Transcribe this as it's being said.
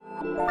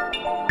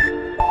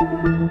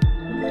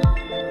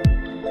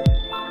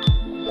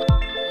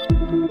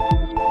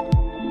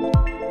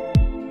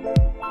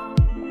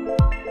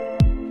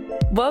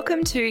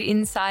Welcome to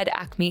Inside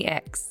Acme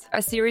X,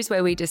 a series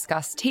where we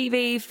discuss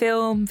TV,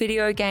 film,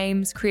 video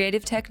games,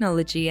 creative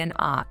technology and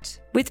art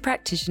with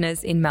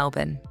practitioners in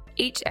Melbourne.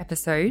 Each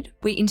episode,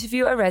 we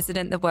interview a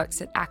resident that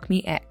works at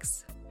Acme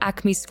X,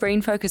 Acme's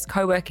screen-focused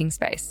co-working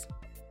space.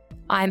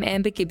 I'm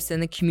Amber Gibson,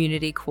 the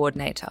Community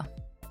Coordinator.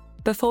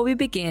 Before we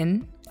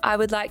begin, I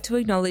would like to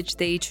acknowledge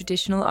the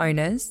traditional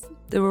owners,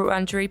 the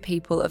Wurundjeri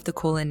people of the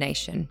Kulin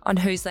Nation, on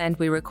whose land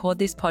we record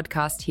this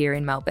podcast here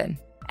in Melbourne.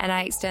 And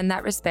I extend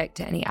that respect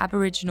to any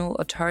Aboriginal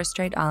or Torres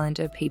Strait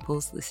Islander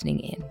peoples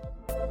listening in.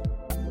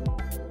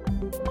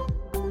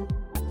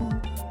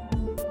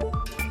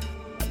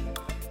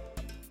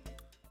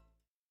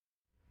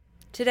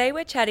 Today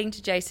we're chatting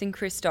to Jason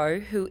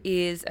Christou, who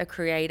is a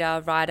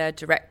creator, writer,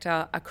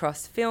 director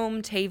across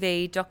film,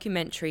 TV,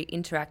 documentary,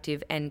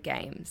 interactive and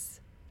games.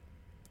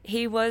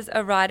 He was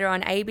a writer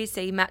on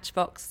ABC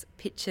Matchbox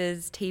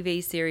Pictures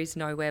TV series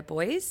Nowhere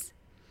Boys,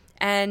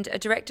 and a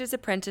director's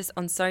apprentice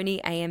on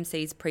Sony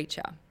AMC's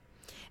Preacher.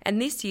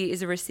 And this year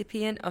is a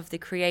recipient of the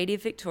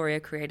Creative Victoria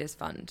Creators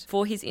Fund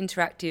for his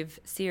interactive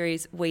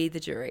series We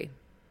the Jury.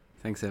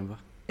 Thanks, Amber.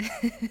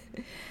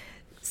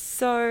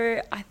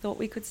 So I thought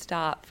we could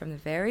start from the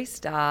very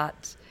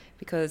start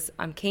because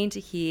I'm keen to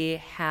hear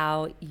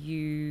how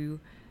you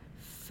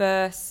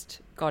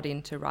first got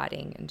into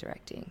writing and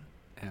directing.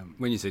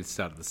 When you said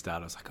start at the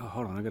start, I was like, oh,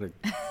 hold on, I've got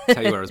to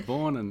tell you where I was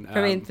born. And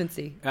from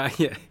infancy.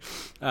 Yeah,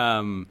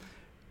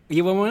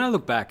 well, when I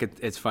look back,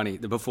 it's funny.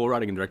 Before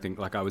writing and directing,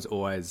 like I was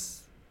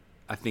always,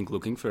 I think,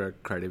 looking for a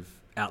creative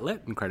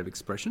outlet and creative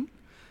expression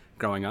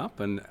growing up.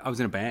 And I was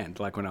in a band.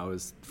 Like when I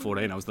was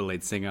 14, I was the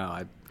lead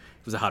singer. It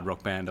was a hard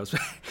rock band. I was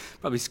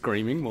probably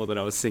screaming more than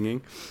I was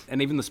singing.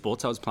 And even the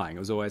sports I was playing, it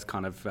was always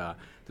kind of, there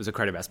was a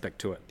creative aspect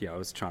to it. I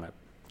was trying to,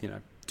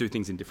 do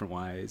things in different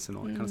ways and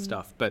all that kind of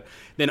stuff. But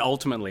then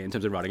ultimately, in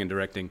terms of writing and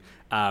directing,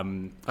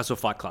 I saw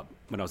Fight Club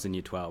when I was in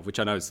Year 12, which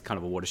I know is kind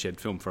of a watershed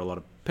film for a lot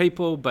of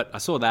people, but I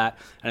saw that,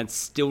 and it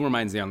still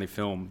remains the only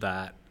film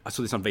that, I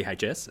saw this on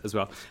VHS as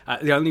well,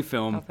 the only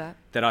film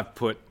that I've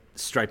put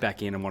straight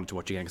back in and wanted to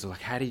watch again, because I was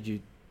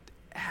like,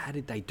 how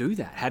did they do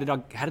that? How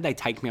did they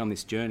take me on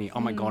this journey? Oh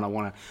my God, I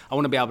want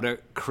to be able to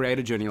create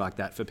a journey like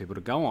that for people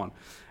to go on.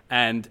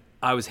 And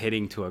I was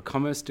heading to a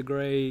commerce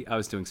degree. I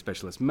was doing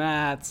specialist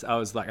maths. I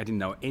was like, I didn't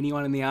know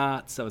anyone in the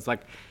arts. I was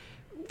like,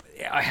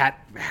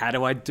 how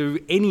do I do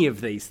any of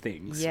these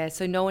things? Yeah,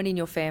 so no one in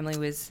your family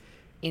was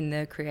in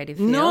the creative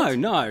field? No.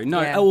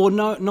 Yeah. Or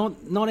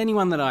not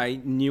anyone that I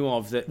knew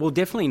of that, well,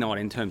 definitely not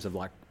in terms of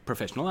like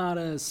professional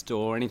artist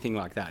or anything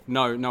like that.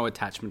 No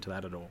attachment to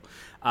that at all.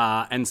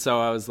 And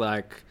so I was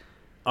like,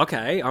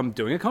 okay, I'm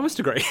doing a commerce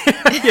degree.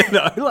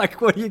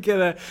 Like what are you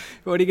gonna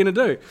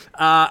do?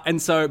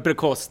 And so, but of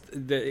course,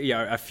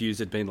 a fuse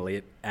had been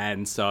lit,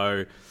 and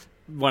so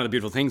one of the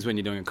beautiful things when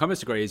you're doing a commerce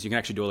degree is you can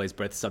actually do all these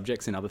breadth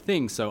subjects in other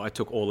things. So I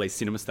took all these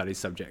cinema studies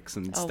subjects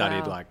and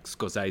studied like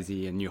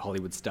Scorsese and New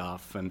Hollywood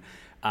stuff, and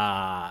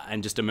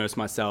just immersed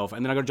myself.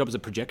 And then I got a job as a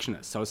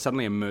projectionist. So I was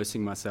suddenly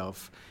immersing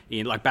myself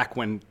in, like back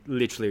when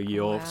literally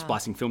you're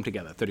splicing film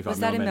together, 35mm. Was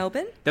that in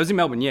Melbourne? That was in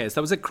Melbourne, yes.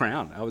 That was at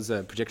Crown. I was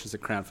a projectionist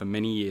at Crown for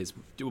many years,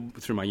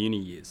 through my uni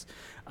years.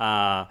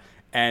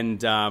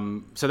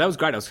 So that was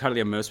great. I was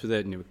totally immersed with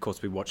it. And of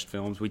course, we watched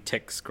films. We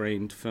tech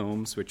screened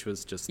films, which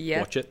was just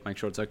watch it, make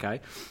sure it's okay.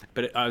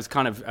 But I was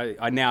kind of,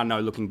 I now know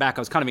looking back,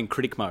 I was kind of in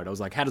critic mode. I was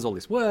like, how does all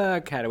this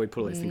work? How do we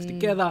put all these things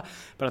together?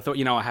 But I thought,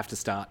 I have to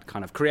start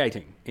kind of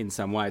creating in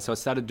some way. So I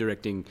started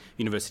directing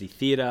university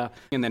theatre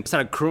and then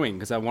started crewing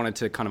because I wanted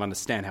to kind of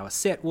understand how a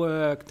set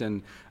worked.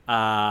 And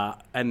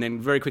then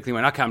very quickly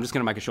went, okay, I'm just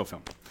going to make a short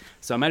film.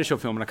 So I made a short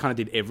film and I kind of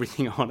did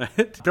everything on it.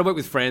 But I worked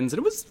with friends and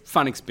it was a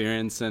fun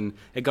experience, and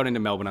it got into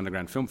Melbourne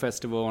Underground Film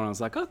Festival, and I was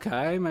like,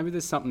 okay, maybe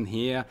there's something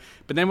here.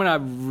 But then when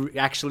I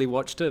actually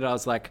watched it, I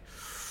was like,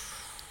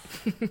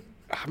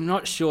 I'm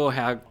not sure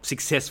how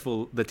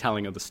successful the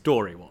telling of the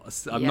story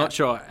was. I'm not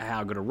sure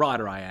how good a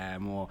writer I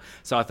am.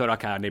 So I thought,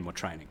 okay, I need more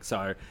training.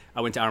 So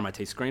I went to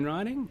RMIT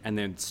screenwriting and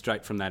then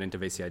straight from that into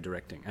VCA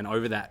directing. And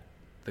over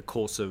the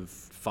course of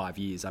 5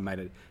 years, I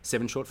made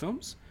 7 short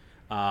films.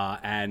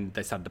 And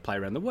they started to play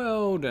around the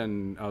world,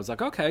 and I was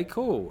like, okay,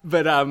 cool.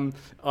 But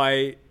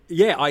my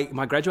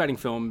graduating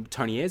film,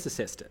 Tony Ayres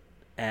assessed it,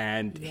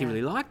 and he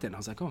really liked it. And I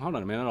was like, oh, hold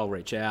on a minute, I'll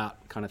reach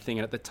out, kind of thing.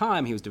 And at the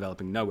time, he was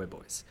developing Nowhere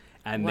Boys,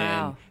 and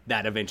then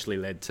that eventually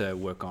led to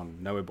work on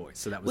Nowhere Boys.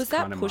 So that was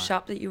that Push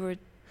Up that you were?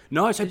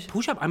 No, so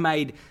Push Up,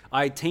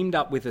 I teamed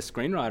up with a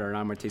screenwriter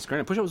at RMIT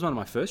Screenwriting. Push Up was one of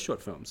my first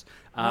short films.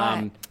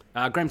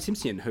 Graham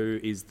Simpson, who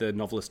is the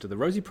novelist of The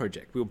Rosie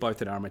Project. We were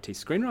both at RMIT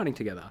Screenwriting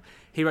together.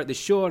 He wrote this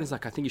short, and he's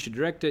like, I think you should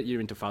direct it.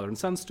 You're into father and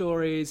son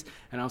stories.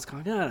 And I was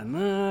kind of, I don't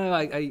know.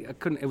 I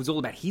couldn't, it was all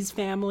about his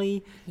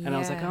family. And I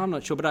was like, oh, I'm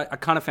not sure. But I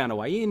kind of found a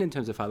way in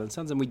terms of father and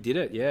sons, and we did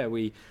it,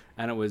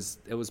 and it was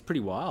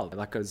pretty wild.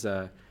 Like it was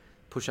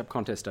push-up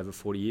contest over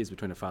 40 years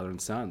between a father and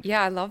son.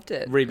 Yeah, I loved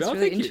it. Really? It's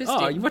really thank interesting.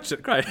 You. Oh, you watched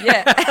it. Great.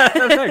 Yeah.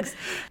 Thanks.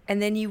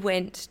 And then you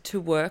went to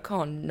work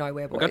on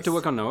Nowhere Boys. I got to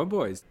work on Nowhere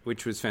Boys,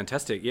 which was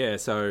fantastic. Yeah,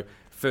 so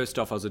first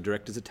off, I was a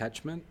director's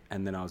attachment,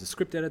 and then I was a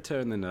script editor,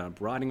 and then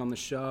writing on the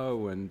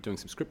show and doing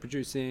some script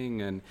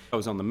producing, and I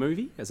was on the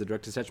movie as a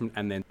director's attachment,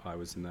 and then I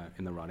was in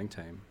the writing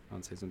team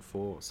on season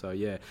 4. So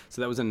yeah,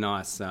 so that was a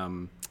nice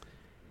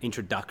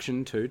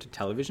introduction to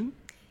television.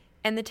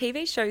 And the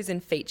TV shows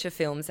and feature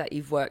films that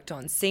you've worked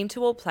on seem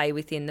to all play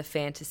within the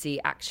fantasy,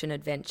 action,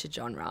 adventure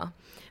genre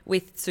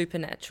with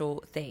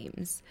supernatural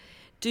themes.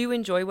 Do you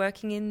enjoy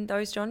working in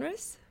those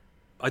genres?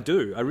 I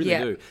do. I really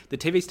do. The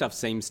TV stuff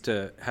seems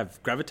to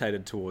have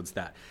gravitated towards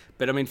that.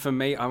 But I mean, for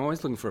me, I'm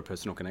always looking for a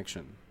personal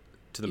connection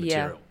to the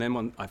material. Then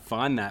when I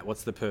find that,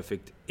 what's the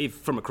perfect, if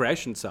from a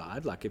creation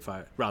side, like if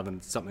I, rather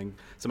than something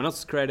someone else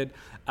has created,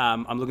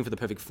 I'm looking for the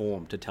perfect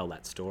form to tell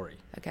that story.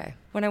 Okay.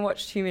 When I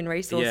watched Human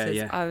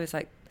Resources, I was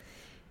like,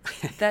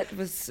 that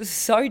was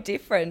so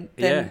different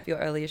than your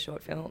earlier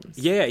short films.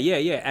 Yeah.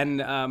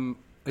 And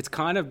it's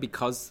kind of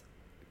because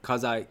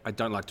I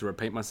don't like to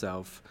repeat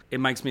myself, it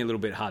makes me a little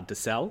bit hard to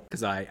sell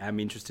because I am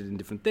interested in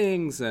different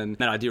things, and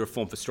that idea of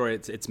form for story,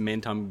 it's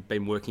meant I've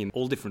been working in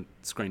all different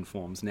screen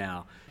forms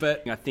now.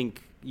 But I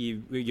think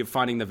you're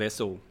finding the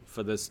vessel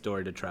for the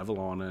story to travel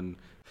on.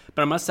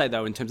 But I must say,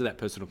 though, in terms of that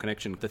personal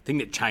connection, the thing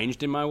that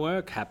changed in my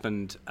work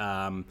happened.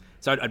 So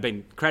I'd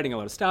been creating a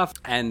lot of stuff,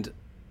 and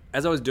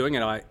as I was doing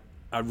it,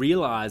 I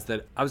realised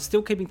that I was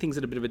still keeping things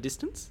at a bit of a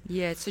distance.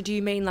 Yeah, so do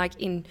you mean like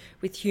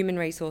with Human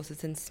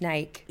Resources and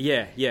Snake?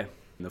 Yeah.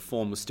 The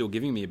form was still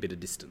giving me a bit of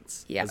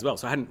distance as well.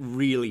 So I hadn't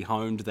really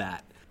honed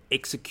that,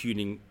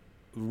 executing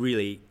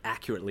really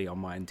accurately on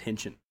my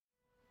intention.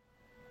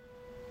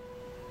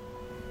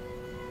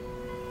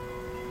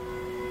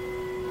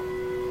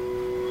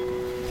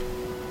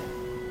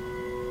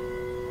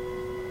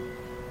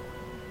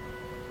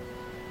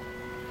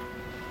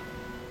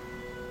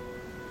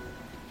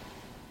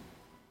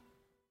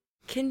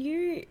 Can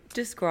you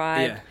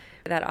describe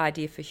that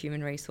idea for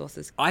Human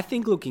Resources? I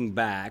think looking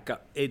back,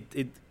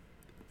 it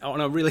on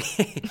a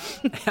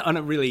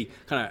really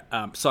kind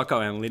of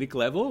psychoanalytic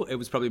level, it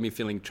was probably me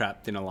feeling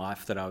trapped in a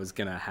life that I was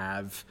going to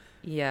have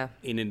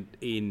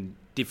in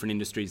different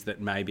industries that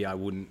maybe I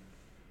wouldn't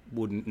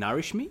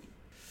nourish me,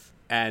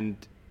 and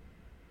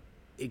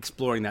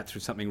exploring that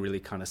through something really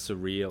kind of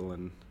surreal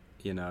and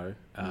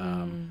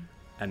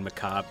and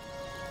macabre.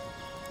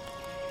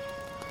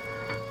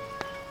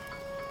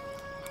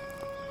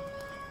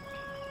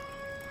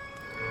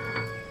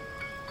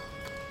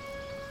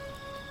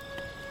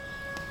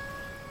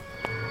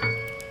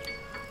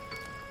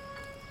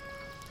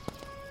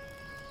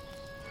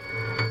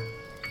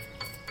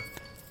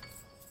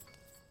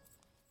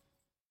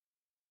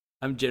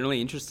 I'm generally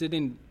interested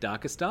in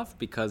darker stuff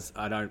because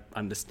I don't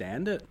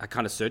understand it. I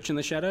kind of search in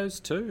the shadows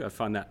too. I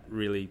find that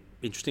really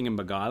interesting and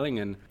beguiling,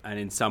 and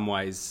in some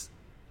ways,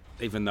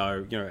 even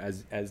though,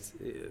 as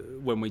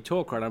when we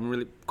talk, right, I'm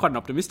really quite an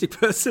optimistic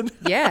person.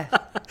 Yeah.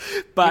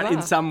 But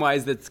in some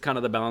ways, that's kind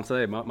of the balance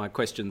there. My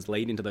questions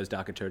lead into those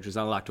darker territories.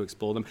 I like to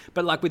explore them.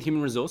 But like with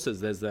Human Resources,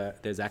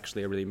 there's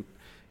actually a really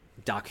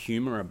dark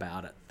humour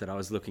about it that I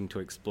was looking to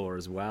explore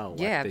as well.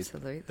 Yeah,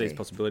 absolutely. These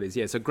possibilities.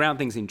 Yeah, so ground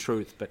things in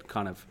truth, but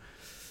kind of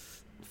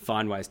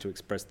find ways to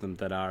express them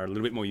that are a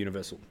little bit more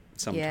universal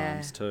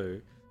sometimes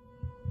too.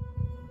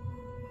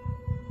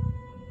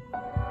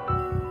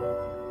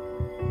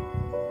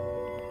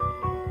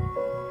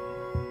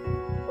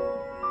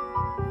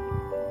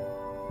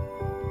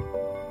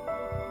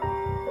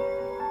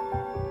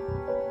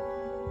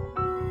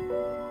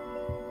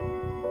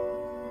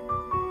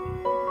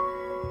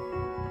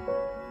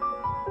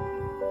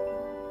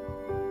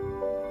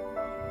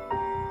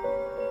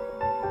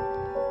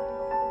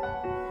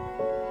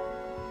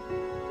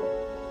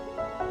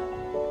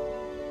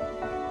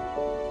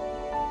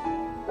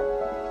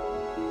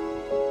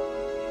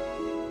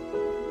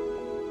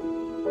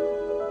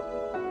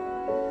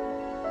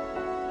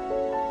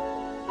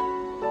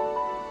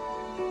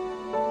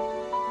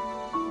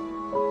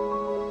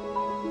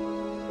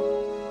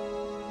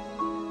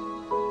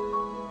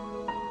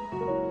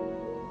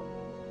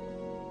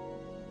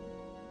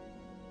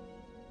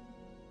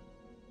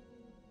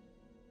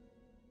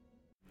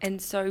 And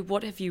so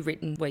what have you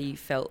written where you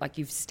felt like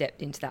you've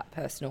stepped into that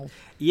personal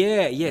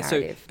narrative?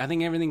 So I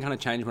think everything kind of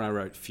changed when I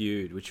wrote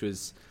Feud, which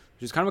was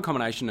kind of a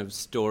combination of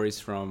stories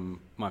from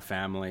my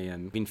family,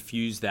 and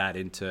infused that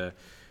into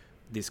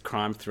this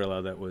crime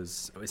thriller that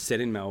was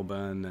set in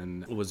Melbourne,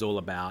 and it was all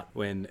about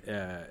when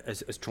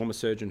a trauma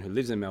surgeon who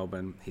lives in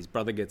Melbourne, his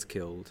brother gets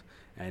killed,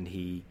 and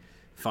he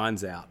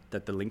finds out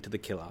that the link to the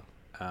killer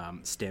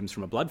stems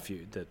from a blood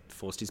feud that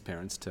forced his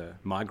parents to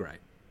migrate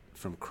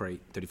from Crete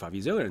 35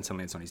 years earlier, and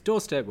suddenly it's on his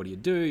doorstep. What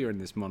do? You're in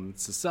this modern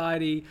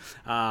society.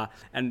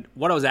 And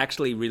what I was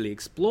actually really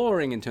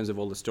exploring in terms of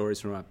all the stories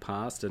from my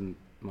past, and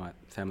my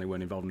family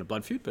weren't involved in a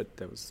blood feud, but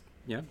there was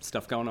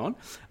stuff going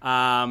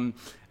on,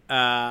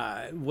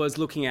 was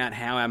looking at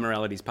how our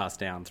morality is passed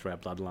down through our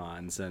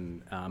bloodlines,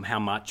 and how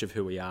much of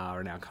who we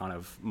are and our kind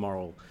of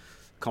moral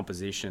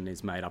composition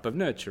is made up of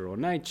nurture or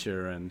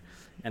nature, and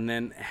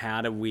then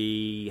how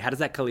does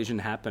that collision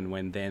happen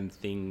when then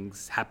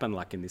things happen,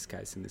 like in this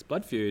case, in this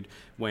blood feud,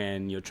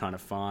 when you're trying to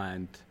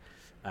find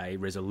a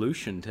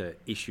resolution to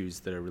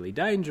issues that are really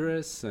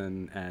dangerous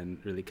and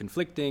really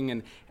conflicting,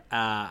 and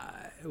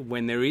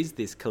when there is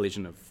this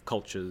collision of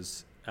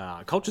cultures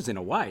in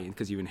a way,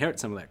 because you inherit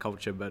some of that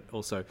culture, but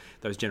also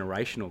those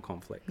generational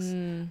conflicts.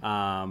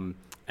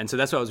 And so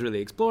that's what I was really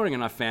exploring,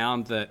 and I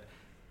found that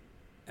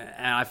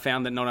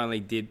not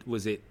only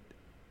was it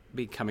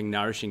becoming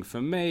nourishing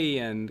for me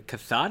and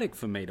cathartic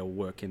for me to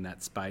work in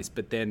that space,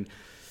 but then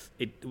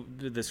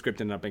the script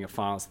ended up being a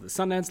finalist at the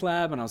Sundance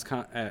Lab, and I was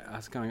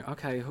going,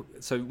 okay,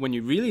 so when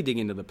you really dig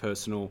into the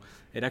personal,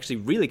 it actually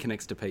really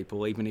connects to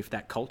people, even if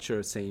that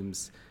culture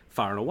seems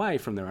far and away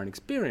from their own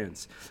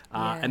experience.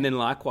 And then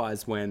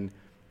likewise, when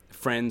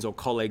friends or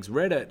colleagues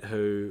read it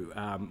who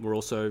were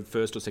also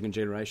first or second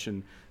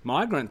generation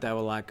migrant, they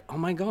were like, oh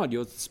my God,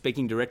 you're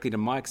speaking directly to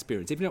my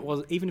experience. Even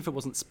if it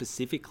wasn't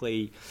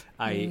specifically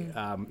a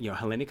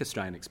Hellenic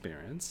Australian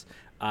experience,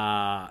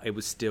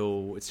 it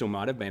still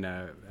might have been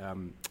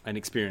an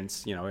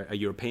experience, a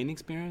European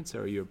experience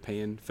or a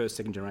European first,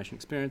 second generation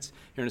experience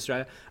here in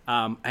Australia.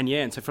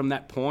 And so from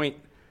that point,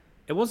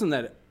 it wasn't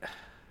that,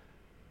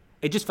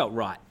 it just felt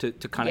right to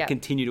kind of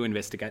continue to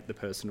investigate the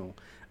personal.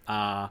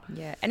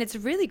 And it's a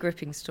really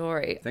gripping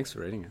story. Thanks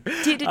for reading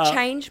it. Did it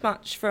change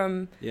much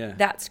from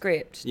that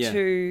script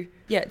to...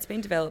 Yeah, it's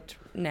been developed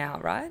now,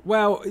 right?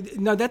 Well,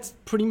 no, that's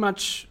pretty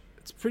much...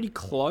 It's pretty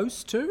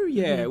close to,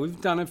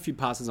 We've done a few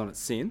passes on it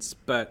since,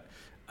 but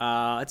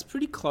it's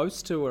pretty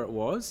close to where it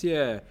was,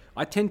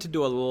 I tend to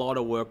do a lot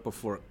of work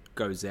before it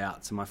goes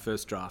out, so my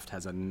first draft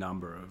has a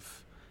number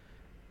of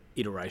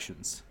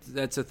iterations.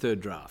 That's a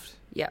third draft.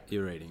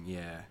 You're reading,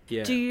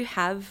 yeah. Do you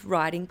have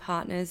writing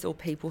partners or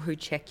people who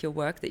check your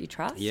work that you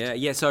trust?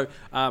 Yeah.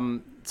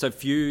 So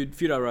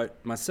Feud I wrote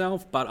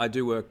myself, but I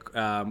do work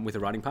with a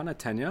writing partner,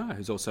 Tanya,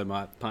 who's also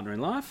my partner in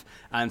life.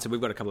 And so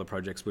we've got a couple of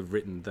projects we've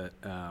written that,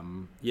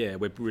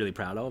 we're really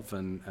proud of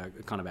and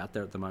kind of out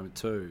there at the moment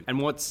too. And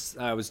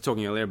I was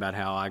talking earlier about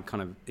how I'm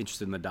kind of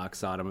interested in the dark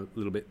side. I'm a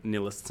little bit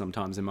nihilist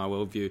sometimes in my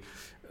worldview.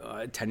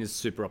 Tanya's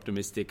super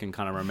optimistic and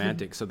kind of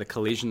romantic. So the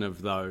collision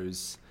of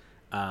those...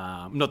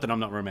 not that I'm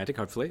not romantic,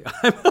 hopefully.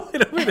 I'm a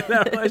little bit of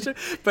that relation.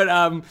 But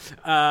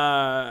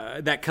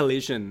that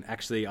collision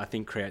actually, I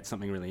think, creates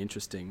something really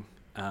interesting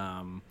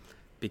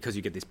because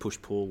you get this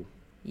push-pull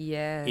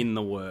in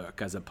the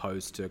work as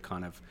opposed to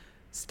kind of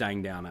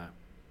staying down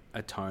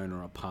a tone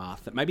or a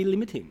path that may be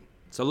limiting.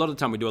 So a lot of the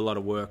time we do a lot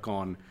of work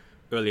on,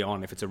 early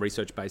on, if it's a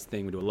research-based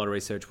thing, we do a lot of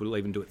research. We'll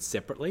even do it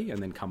separately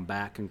and then come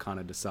back and kind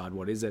of decide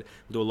what is it.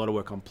 We'll do a lot of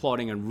work on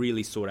plotting and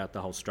really sort out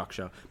the whole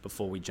structure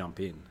before we jump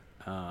in.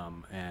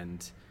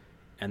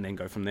 And then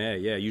go from there.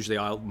 Usually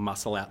I'll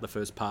muscle out the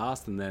first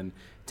pass, and then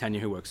Tanya,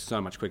 who works so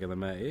much quicker than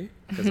me,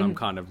 because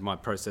my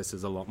process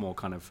is a lot more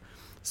kind of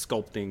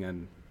sculpting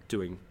and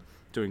doing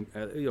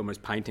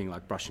almost painting,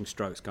 like brushing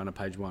strokes, going to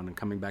page one and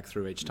coming back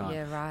through each time.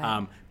 Yeah,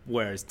 right.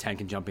 Whereas Tan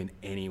can jump in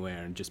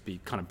anywhere and just be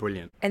kind of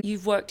brilliant. And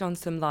you've worked on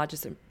some larger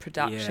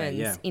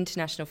productions,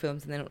 international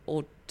films, and then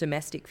all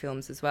domestic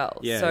films as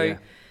well.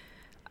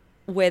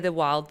 Where the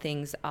Wild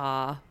Things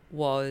Are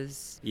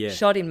was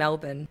shot in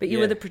Melbourne, but you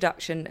were the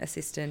production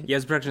assistant. Yeah, I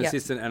was a production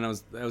assistant, and I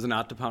was an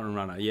art department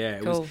runner.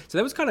 It was. So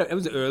that was it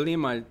was early in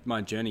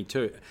my journey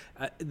too.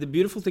 The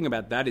beautiful thing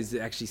about that is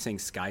actually seeing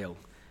scale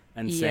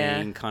and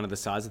seeing kind of the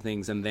size of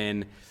things, and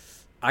then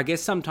I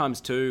guess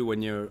sometimes too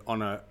when you're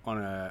on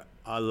a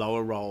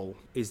lower role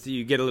is that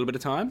you get a little bit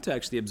of time to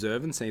actually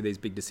observe and see these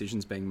big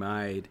decisions being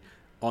made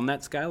on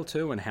that scale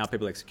too, and how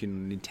people execute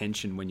an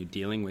intention when you're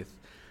dealing with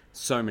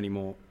so many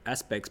more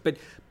aspects,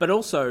 but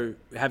also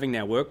having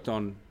now worked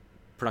on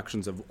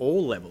productions of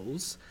all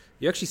levels,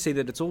 you actually see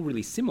that it's all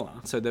really similar.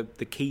 So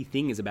the key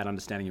thing is about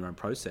understanding your own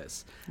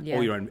process,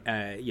 or your own.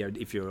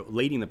 If you're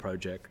leading the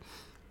project,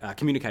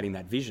 communicating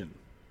that vision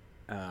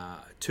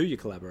to your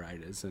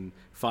collaborators and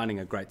finding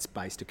a great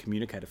space to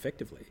communicate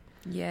effectively.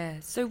 Yeah.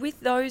 So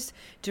with those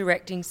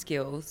directing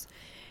skills,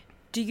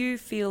 do you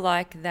feel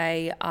like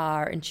they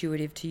are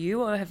intuitive to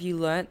you, or have you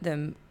learnt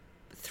them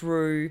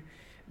through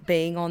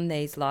being on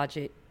these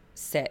larger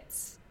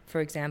sets,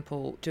 for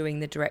example, doing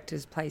the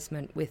director's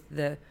placement with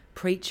The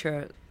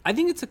Preacher? I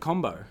think it's a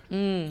combo.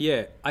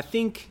 Yeah, I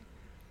think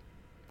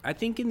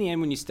in the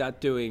end when you start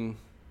doing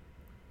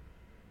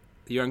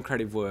your own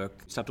creative work,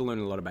 you start to learn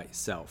a lot about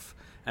yourself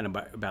and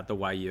about the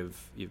way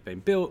you've been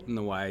built and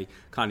the way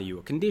kind of you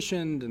were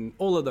conditioned and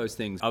all of those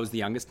things. I was the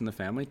youngest in the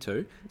family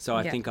too, so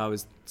I think I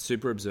was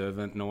super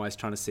observant and always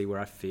trying to see where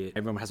I fit.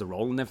 Everyone has a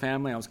role in their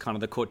family. I was kind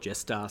of the court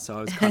jester, so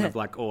I was kind of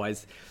like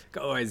always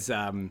trying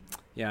to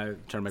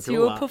make so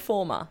you were a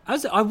performer. I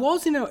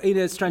was in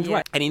a strange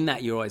way, and in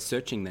that you're always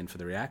searching then for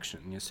the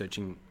reaction. You're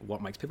searching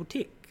what makes people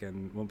tick,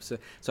 so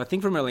I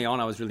think from early on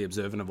I was really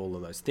observant of all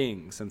of those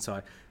things, and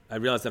so I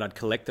realised that I'd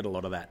collected a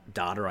lot of that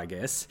data, I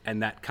guess,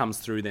 and that comes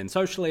through then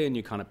socially, and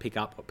you kind of pick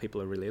up what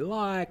people are really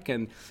like,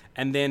 and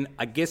then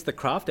I guess the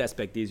craft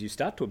aspect is you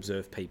start to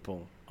observe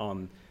people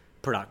on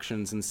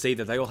productions and see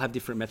that they all have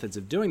different methods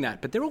of doing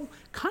that, but they're all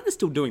kind of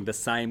still doing the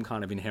same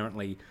kind of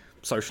inherently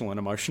social and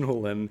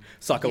emotional and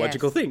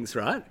psychological things,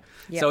 right?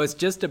 Yep. So it's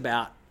just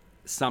about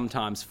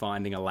sometimes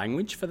finding a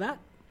language for that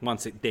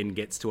once it then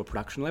gets to a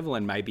production level,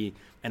 and maybe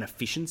an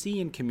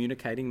efficiency in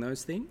communicating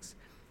those things.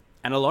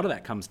 And a lot of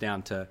that comes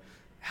down to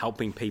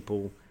helping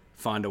people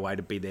find a way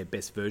to be their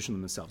best version of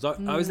themselves. I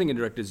always think a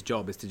director's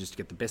job is to just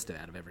get the best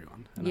out of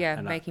everyone.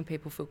 Making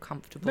people feel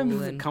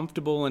comfortable.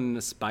 Comfortable in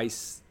a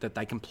space that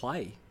they can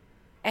play.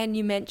 And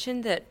you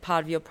mentioned that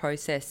part of your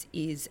process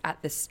is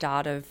at the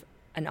start of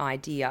an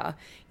idea,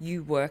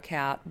 you work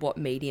out what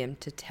medium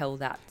to tell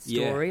that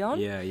story on.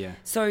 Yeah.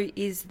 So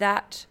is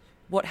that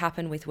what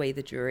happened with We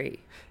the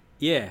Jury?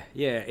 Yeah,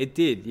 it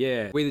did,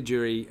 yeah. We the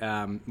Jury,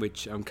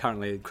 which I'm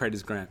currently a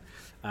Creators Grant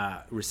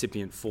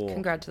recipient for.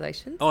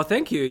 Congratulations. Oh,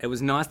 thank you. It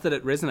was nice that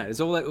it resonated. It's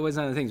always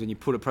one of the things when you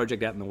put a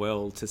project out in the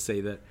world to see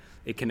that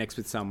it connects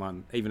with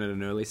someone, even at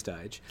an early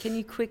stage. Can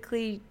you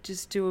quickly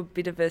just do a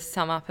bit of a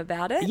sum up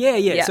about it?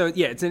 Yeah. So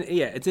it's an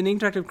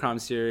interactive crime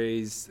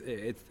series.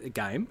 It's a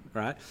game,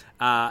 right?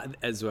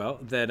 As well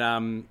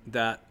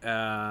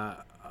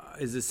that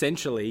is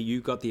essentially you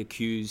got the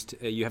accused.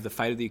 You have the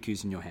fate of the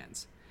accused in your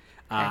hands,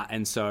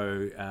 and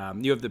so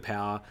you have the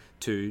power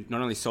to not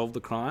only solve the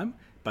crime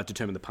but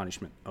determine the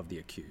punishment of the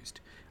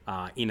accused.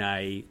 In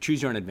a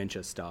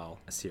choose-your-own-adventure style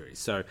series.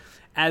 So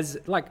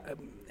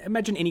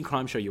imagine any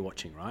crime show you're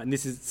watching, right? And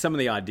this is some of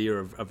the idea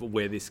of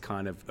where this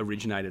kind of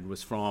originated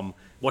was from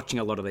watching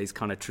a lot of these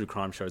kind of true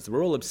crime shows that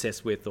we're all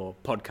obsessed with, or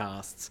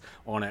podcasts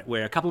on it,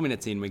 where a couple of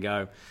minutes in we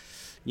go,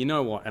 you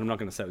know what, and I'm not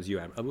going to say it was you,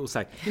 I will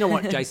say, you know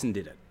what, Jason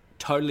did it.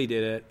 Totally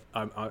did it.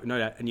 I know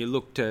that. And you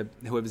look to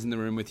whoever's in the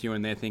room with you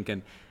and they're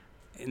thinking,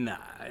 no,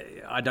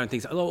 I don't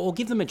think so. Or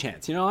give them a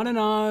chance. I don't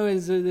know.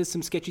 There's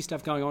some sketchy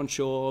stuff going on,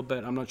 sure,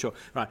 but I'm not sure.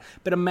 Right.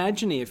 But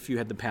imagine if you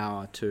had the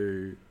power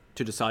to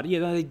decide,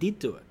 they did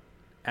do it,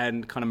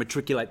 and kind of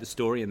matriculate the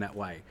story in that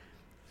way.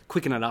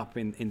 Quicken it up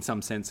in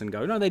some sense and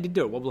go, no, they did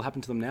do it. What will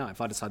happen to them now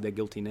if I decide they're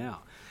guilty now?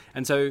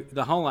 And so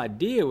the whole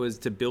idea was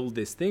to build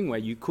this thing where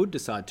you could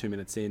decide 2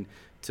 minutes in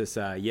to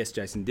say, yes,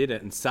 Jason did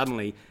it, and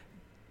suddenly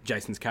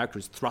Jason's character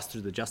is thrust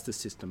through the justice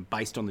system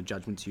based on the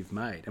judgments you've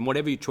made. And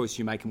whatever choice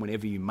you make and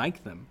whenever you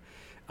make them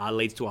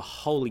leads to a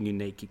wholly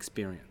unique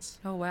experience.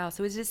 Oh, wow.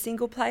 So is it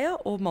single player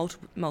or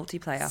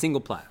multiplayer?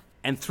 Single player.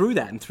 And through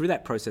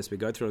that process we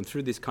go through, and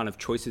through this kind of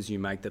choices you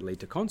make that lead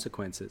to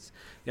consequences,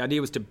 the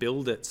idea was to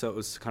build it so it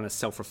was kind of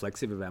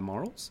self-reflexive of our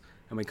morals,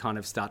 and we kind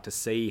of start to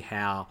see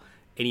how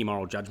any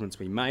moral judgments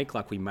we make,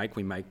 we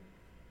make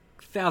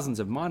thousands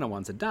of minor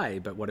ones a day,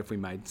 but what if we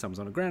made some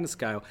on a grander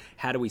scale?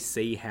 How do we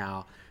see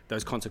how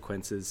those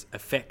consequences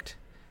affect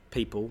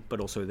people, but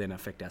also then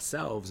affect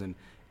ourselves?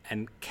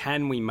 And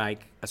can we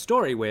make a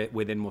story where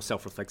we're then more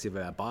self-reflexive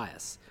of our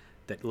bias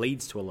that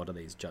leads to a lot of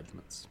these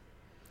judgments?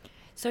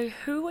 So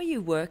who are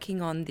you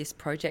working on this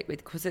project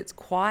with? Because it's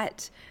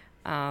quite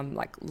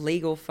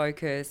legal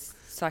focus,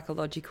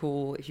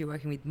 psychological, if you're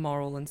working with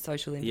moral and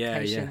social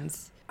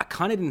implications. Yeah. I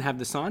kind of didn't have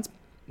the science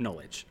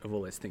knowledge of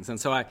all these things. And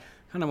so I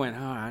kind of went,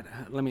 all right,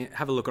 let me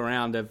have a look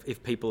around of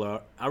if people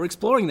are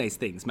exploring these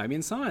things, maybe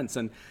in science.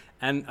 And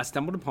I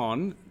stumbled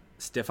upon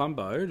Stefan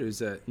Bode,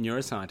 who's a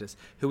neuroscientist,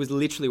 who was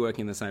literally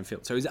working in the same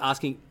field. So he was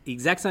asking the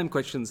exact same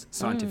questions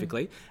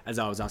scientifically as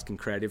I was asking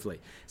creatively.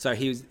 So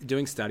he was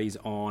doing studies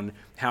on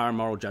how our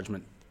moral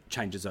judgment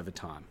changes over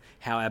time,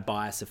 how our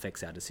bias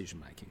affects our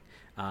decision-making,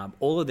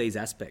 all of these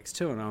aspects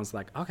too. And I was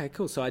like, okay,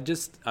 cool. So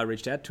I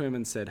reached out to him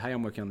and said, hey,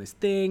 I'm working on this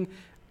thing.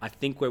 I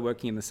think we're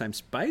working in the same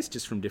space,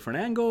 just from different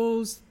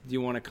angles. Do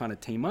you want to kind of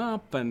team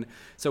up? And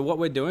so what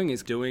we're doing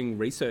is doing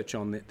research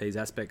on these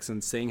aspects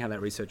and seeing how that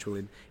research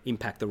will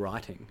impact the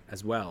writing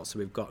as well. So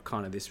we've got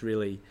kind of this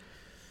really,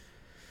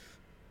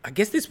 I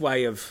guess, this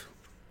way of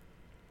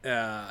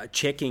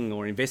checking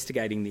or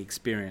investigating the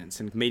experience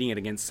and meeting it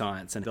against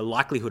science and the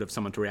likelihood of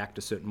someone to react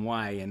a certain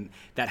way, and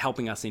that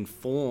helping us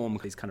inform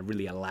these kind of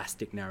really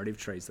elastic narrative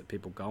trees that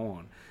people go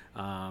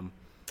on.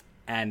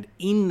 And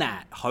in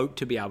that, hope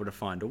to be able to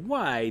find a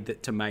way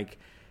to make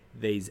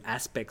these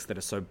aspects that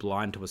are so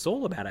blind to us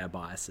all about our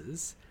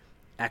biases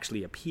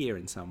actually appear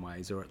in some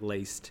ways, or at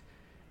least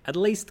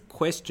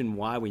question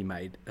why we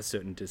made a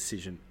certain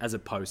decision, as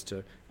opposed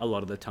to a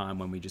lot of the time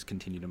when we just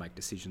continue to make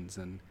decisions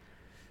and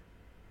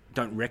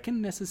don't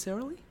reckon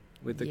necessarily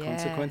with the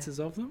consequences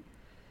of them.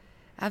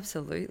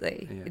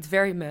 Absolutely. Yeah. It's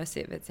very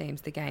immersive, it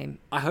seems, the game.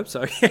 I hope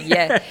so.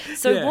 Yeah.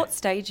 So what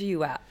stage are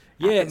you at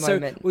the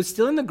moment? So we're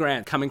still in the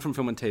grant. Coming from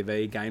film and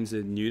TV, games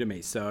are new to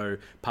me. So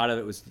part of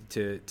it was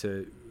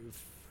to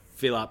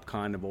fill up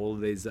kind of all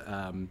of these,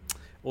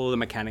 all of the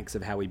mechanics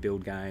of how we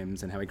build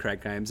games and how we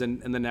create games,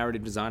 and the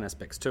narrative design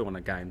aspects too on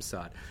a game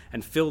side,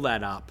 and fill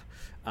that up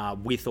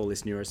with all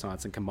this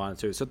neuroscience and combine it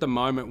too. So at the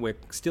moment, we're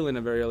still in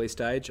a very early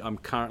stage. I'm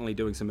currently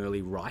doing some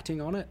early writing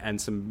on it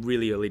and some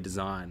really early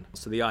design.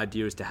 So the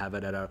idea is to have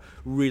it at a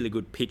really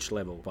good pitch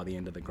level by the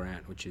end of the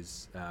grant, which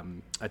is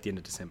at the end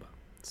of December.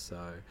 So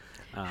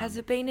has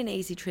it been an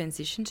easy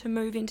transition to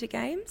move into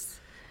games?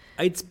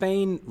 It's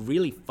been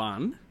really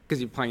fun because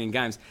you're playing in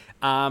games.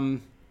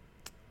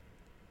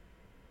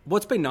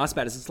 What's been nice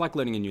about it is it's like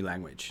learning a new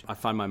language. I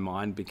find my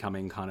mind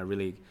becoming kind of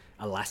really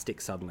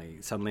elastic suddenly.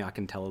 Suddenly I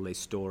can tell all these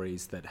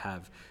stories that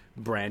have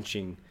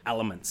branching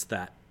elements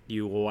that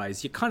you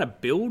kind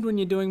of build when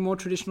you're doing more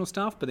traditional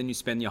stuff, but then you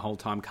spend your whole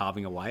time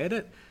carving away at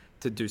it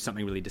to do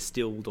something really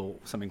distilled or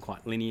something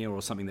quite linear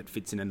or something that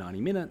fits in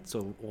 90 minutes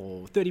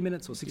or 30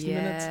 minutes or 60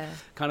 minutes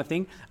kind of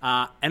thing.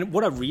 And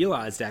what I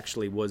realised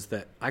actually was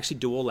that I actually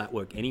do all that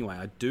work anyway.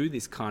 I do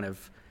this kind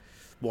of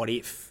what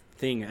if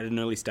thing at an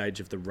early stage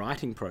of the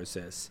writing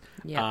process.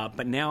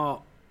 But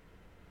now,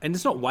 and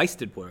it's not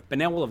wasted work, but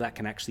now all of that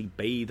can actually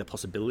be the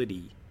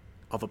possibility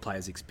of a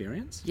player's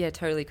experience. Yeah,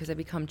 totally, because they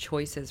become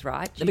choices,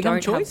 right? They become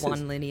choices. Have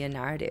one linear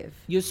narrative.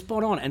 You're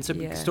spot on. And so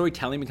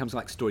storytelling becomes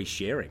like story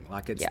sharing.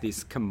 Like it's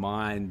this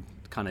combined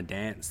kind of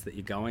dance that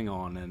you're going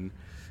on.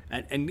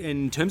 And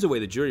in terms of We're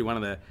the Jury,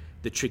 one of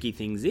the tricky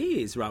things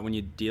is, right, when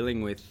you're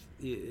dealing with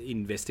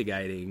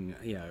investigating,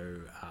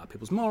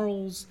 people's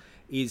morals,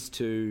 is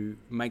to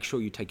make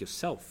sure you take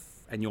yourself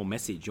and your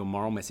message, your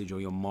moral message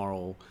or your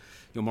moral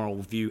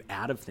view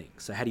out of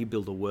things. So how do you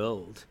build a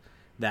world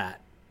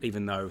that,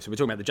 even though, so we're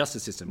talking about the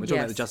justice system, talking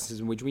about the justice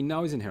system which we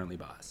know is inherently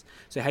biased.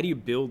 So how do you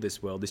build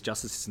this world, this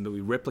justice system that we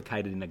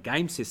replicated in a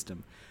game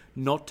system,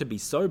 not to be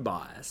so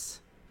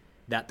biased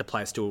that the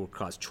player still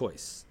requires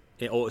choice?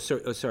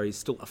 Is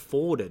still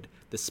afforded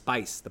the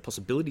space, the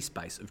possibility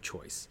space of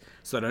choice,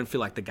 so they don't feel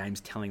like the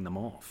game's telling them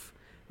off,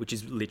 which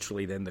is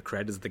literally then the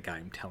creators of the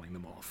game telling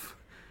them off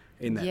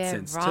in that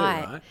sense too,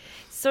 right?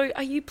 So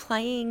are you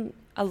playing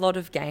a lot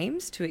of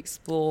games to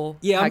explore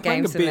how I'm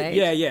games playing a bit.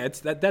 Made? Yeah.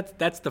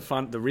 That's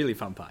the really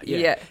fun part.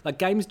 Yeah. Like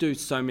games do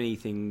so many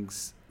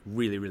things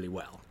really, really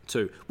well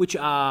too, which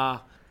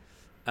are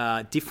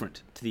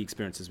different to the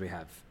experiences we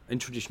have in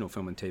traditional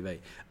film and TV.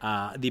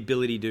 The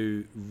ability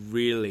to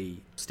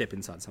really step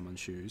inside someone's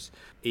shoes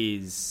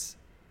is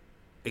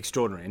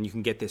extraordinary, and you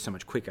can get there so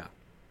much quicker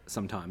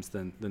sometimes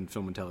than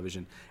film and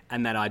television.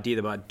 And that idea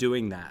that by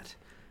doing that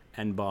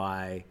and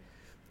by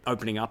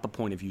opening up a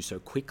point of view so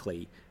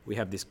quickly, we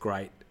have this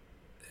great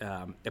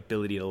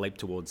ability to leap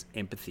towards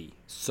empathy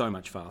so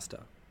much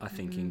faster, I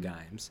think, in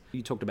games.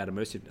 You talked about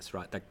immersiveness,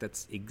 right?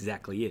 That's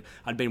exactly it.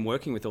 I'd been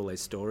working with all these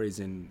stories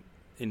in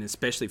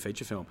especially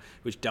feature film,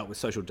 which dealt with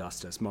social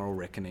justice, moral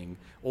reckoning,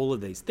 all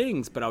of these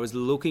things, but I was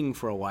looking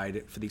for a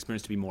way for the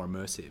experience to be more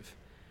immersive.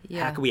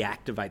 Yeah. How can we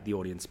activate the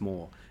audience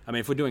more? I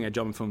mean, if we're doing a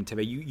job in film and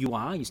TV,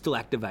 you're still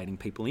activating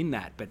people in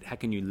that, but how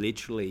can you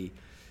literally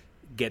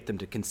get them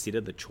to consider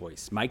the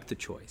choice, make the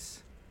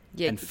choice,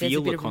 and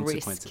feel the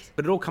consequences?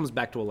 But it all comes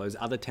back to all those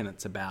other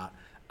tenets about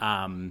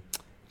can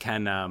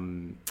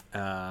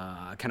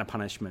a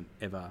punishment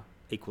ever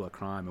equal a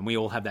crime? And we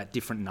all have that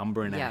different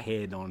number in our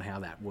head on how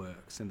that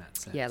works in that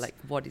sense. Yeah, like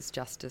what is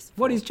justice?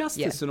 What is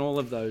justice and all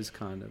of those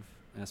kind of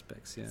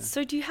aspects, yeah.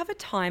 So do you have a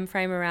time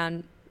frame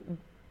around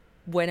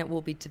when it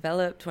will be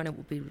developed, when it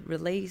will be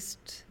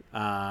released?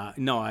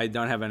 No, I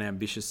don't have an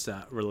ambitious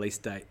release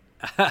date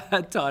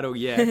title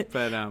yet,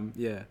 but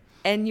yeah.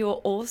 And you're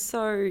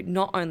also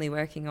not only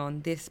working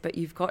on this, but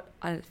you've got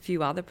a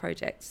few other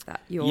projects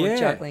that you're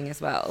juggling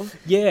as well.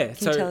 Yeah.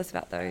 Can you tell us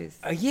about those?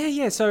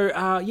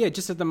 So,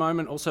 just at the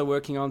moment also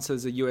working on, so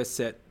there's a US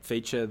set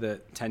feature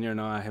that Tanya and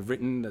I have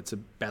written that's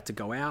about to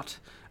go out.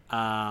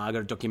 I got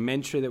a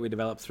documentary that we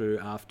developed through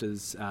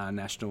AFTR's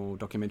National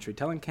Documentary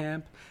Talent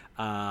Camp.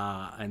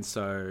 And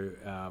so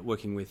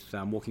working with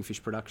Walking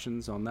Fish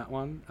Productions on that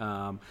one,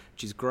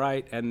 which is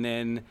great.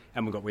 And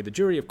we've got We're the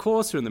Jury, of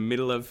course. We're in the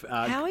middle of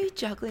how are you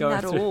juggling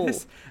that all?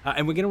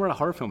 And we're going to run a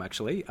horror film,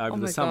 actually, over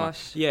the summer.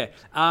 Gosh. Yeah.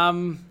 I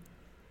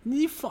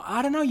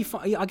don't know.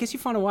 I guess you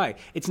find a way.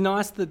 It's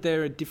nice that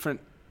they're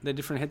different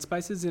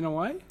headspaces in a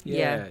way.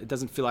 Yeah. It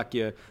doesn't feel like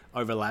you're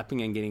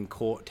overlapping and getting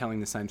caught telling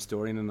the same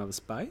story in another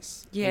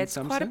space. Yeah, it's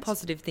quite a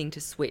positive thing to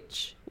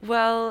switch.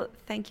 Well,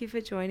 thank you for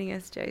joining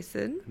us,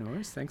 Jason. No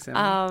worries. Thanks,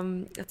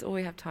 Emma. That's all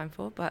we have time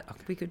for, but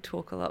we could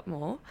talk a lot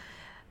more.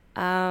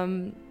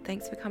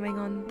 Thanks for coming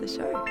on the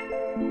show.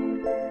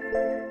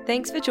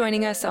 Thanks for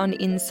joining us on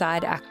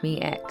Inside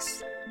Acme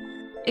X.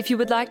 If you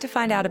would like to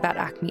find out about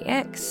Acme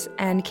X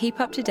and keep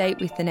up to date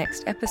with the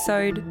next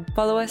episode,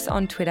 follow us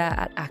on Twitter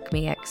at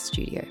Acme X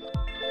Studio.